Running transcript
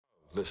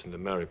Listen to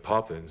Mary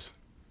Poppins.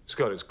 He's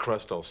got his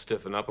crust all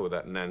stiffen up with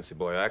that Nancy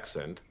boy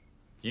accent.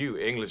 You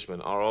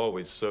Englishmen are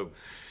always so...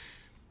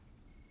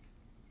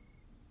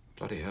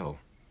 Bloody hell.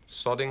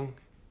 Sodding,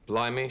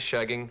 blimey,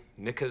 shagging,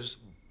 knickers,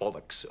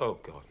 bollocks. Oh,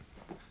 God.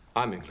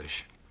 I'm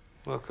English.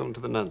 Welcome to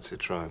the Nancy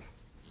tribe.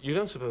 You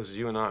don't suppose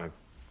you and I...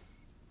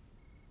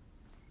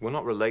 We're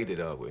not related,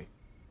 are we?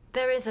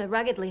 There is a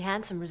ruggedly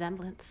handsome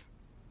resemblance.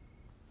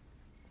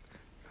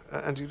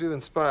 And you do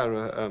inspire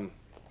a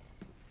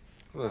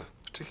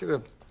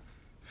particular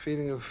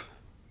feeling of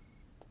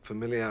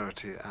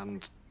familiarity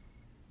and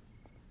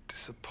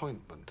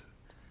disappointment.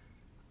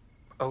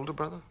 Older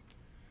brother?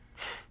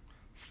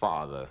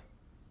 Father.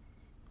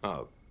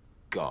 Oh,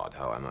 God,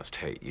 how I must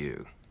hate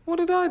you. What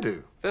did I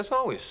do? There's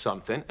always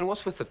something. And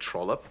what's with the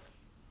trollop?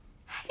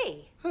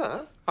 Hey.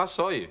 Huh? I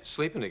saw you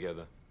sleeping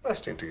together.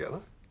 Resting together.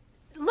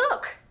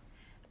 Look.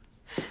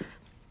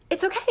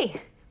 It's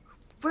okay.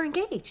 We're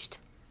engaged.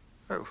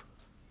 Oh.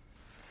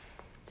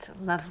 It's a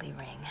lovely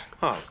ring.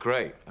 Oh,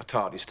 great. A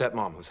tardy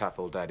stepmom who's half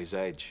old Daddy's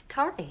age.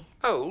 Tardy?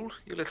 Old?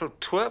 You little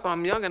twerp.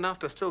 I'm young enough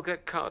to still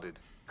get carded.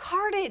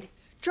 Carded.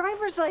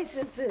 Driver's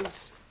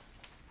licenses.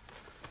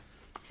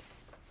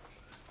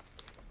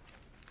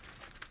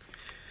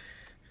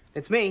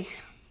 It's me,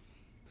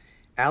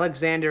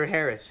 Alexander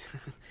Harris.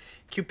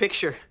 Cute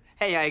picture.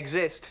 Hey, I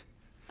exist.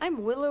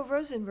 I'm Willow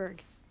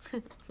Rosenberg.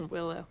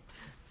 Willow.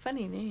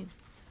 Funny name.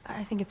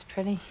 I think it's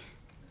pretty.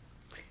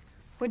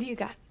 What do you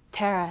got?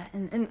 Tara,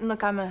 and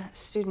look, I'm a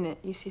student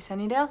at UC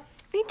Sunnydale.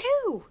 Me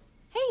too.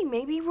 Hey,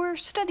 maybe we're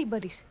study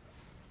buddies.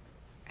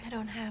 I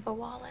don't have a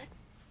wallet.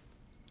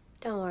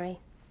 Don't worry.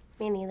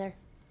 Me neither.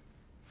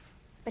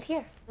 But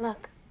here,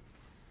 look.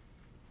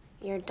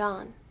 You're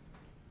Dawn.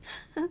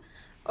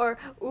 Or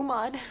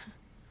Umad.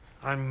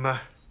 I'm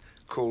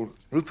called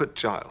Rupert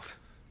Giles.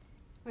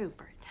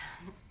 Rupert.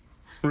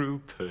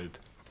 Rupert.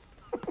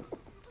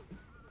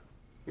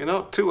 You're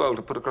not too old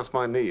to put across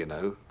my knee, you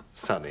know,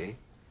 Sonny.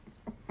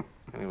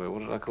 Anyway, what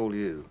did I call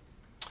you?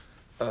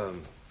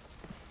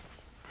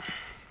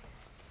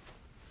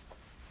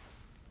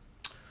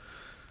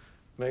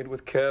 Made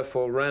with care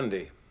for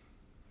Randy.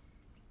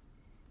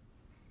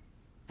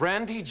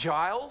 Randy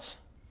Giles?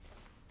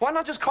 Why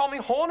not just call me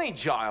Horny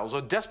Giles or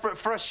Desperate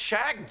for a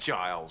Shag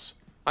Giles?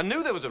 I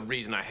knew there was a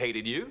reason I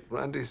hated you.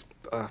 Randy's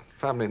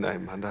family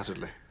name,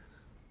 undoubtedly.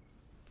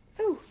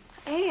 Ooh,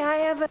 hey, I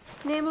have a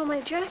name on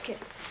my jacket.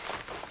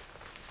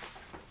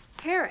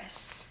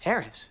 Harris.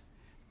 Harris?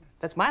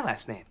 That's my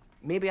last name.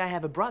 Maybe I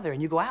have a brother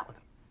and you go out with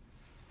him.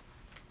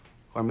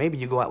 Or maybe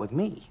you go out with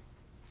me.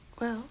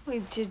 Well, we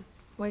did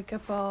wake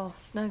up all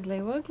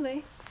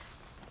snuggly-wuggly.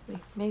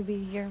 Maybe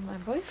you're my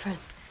boyfriend.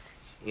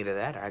 Either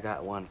that or I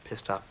got one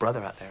pissed off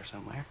brother out there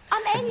somewhere.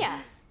 Anya.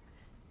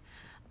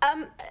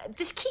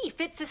 This key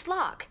fits this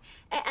lock.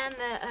 And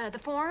the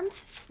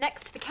forms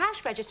next to the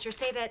cash register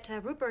say that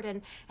Rupert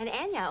and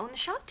Anya own the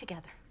shop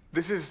together.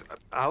 This is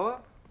our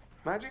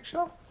magic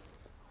shop?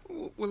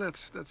 Well,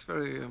 that's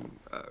very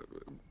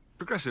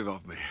progressive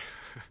of me.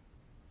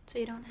 So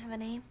you don't have a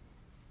name?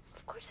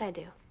 Of course I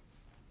do.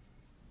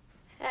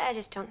 I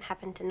just don't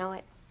happen to know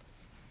it.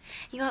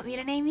 You want me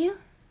to name you?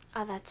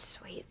 Oh, that's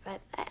sweet,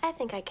 but I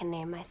think I can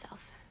name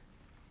myself.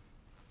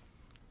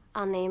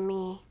 I'll name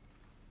me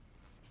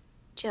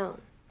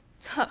Joan.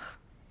 Ugh.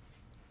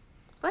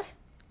 What?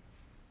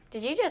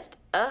 Did you just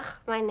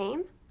my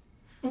name?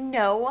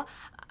 No,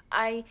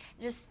 I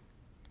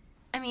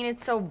mean,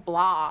 it's so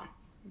blah,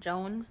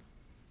 Joan.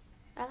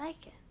 I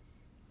like it.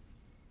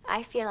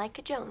 I feel like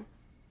a Joan.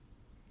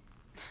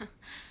 Fine,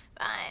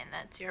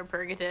 that's your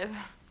prerogative.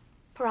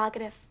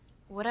 Prerogative.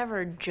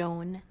 Whatever,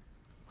 Joan.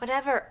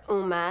 Whatever,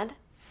 Umad.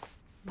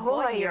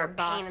 Boy, you're a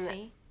pain in the...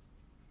 bossy.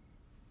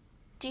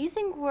 Do you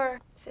think we're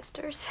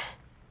Sisters?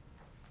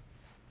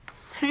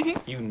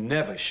 You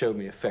never showed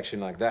me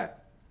affection like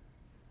that.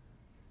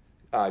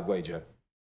 I'd wager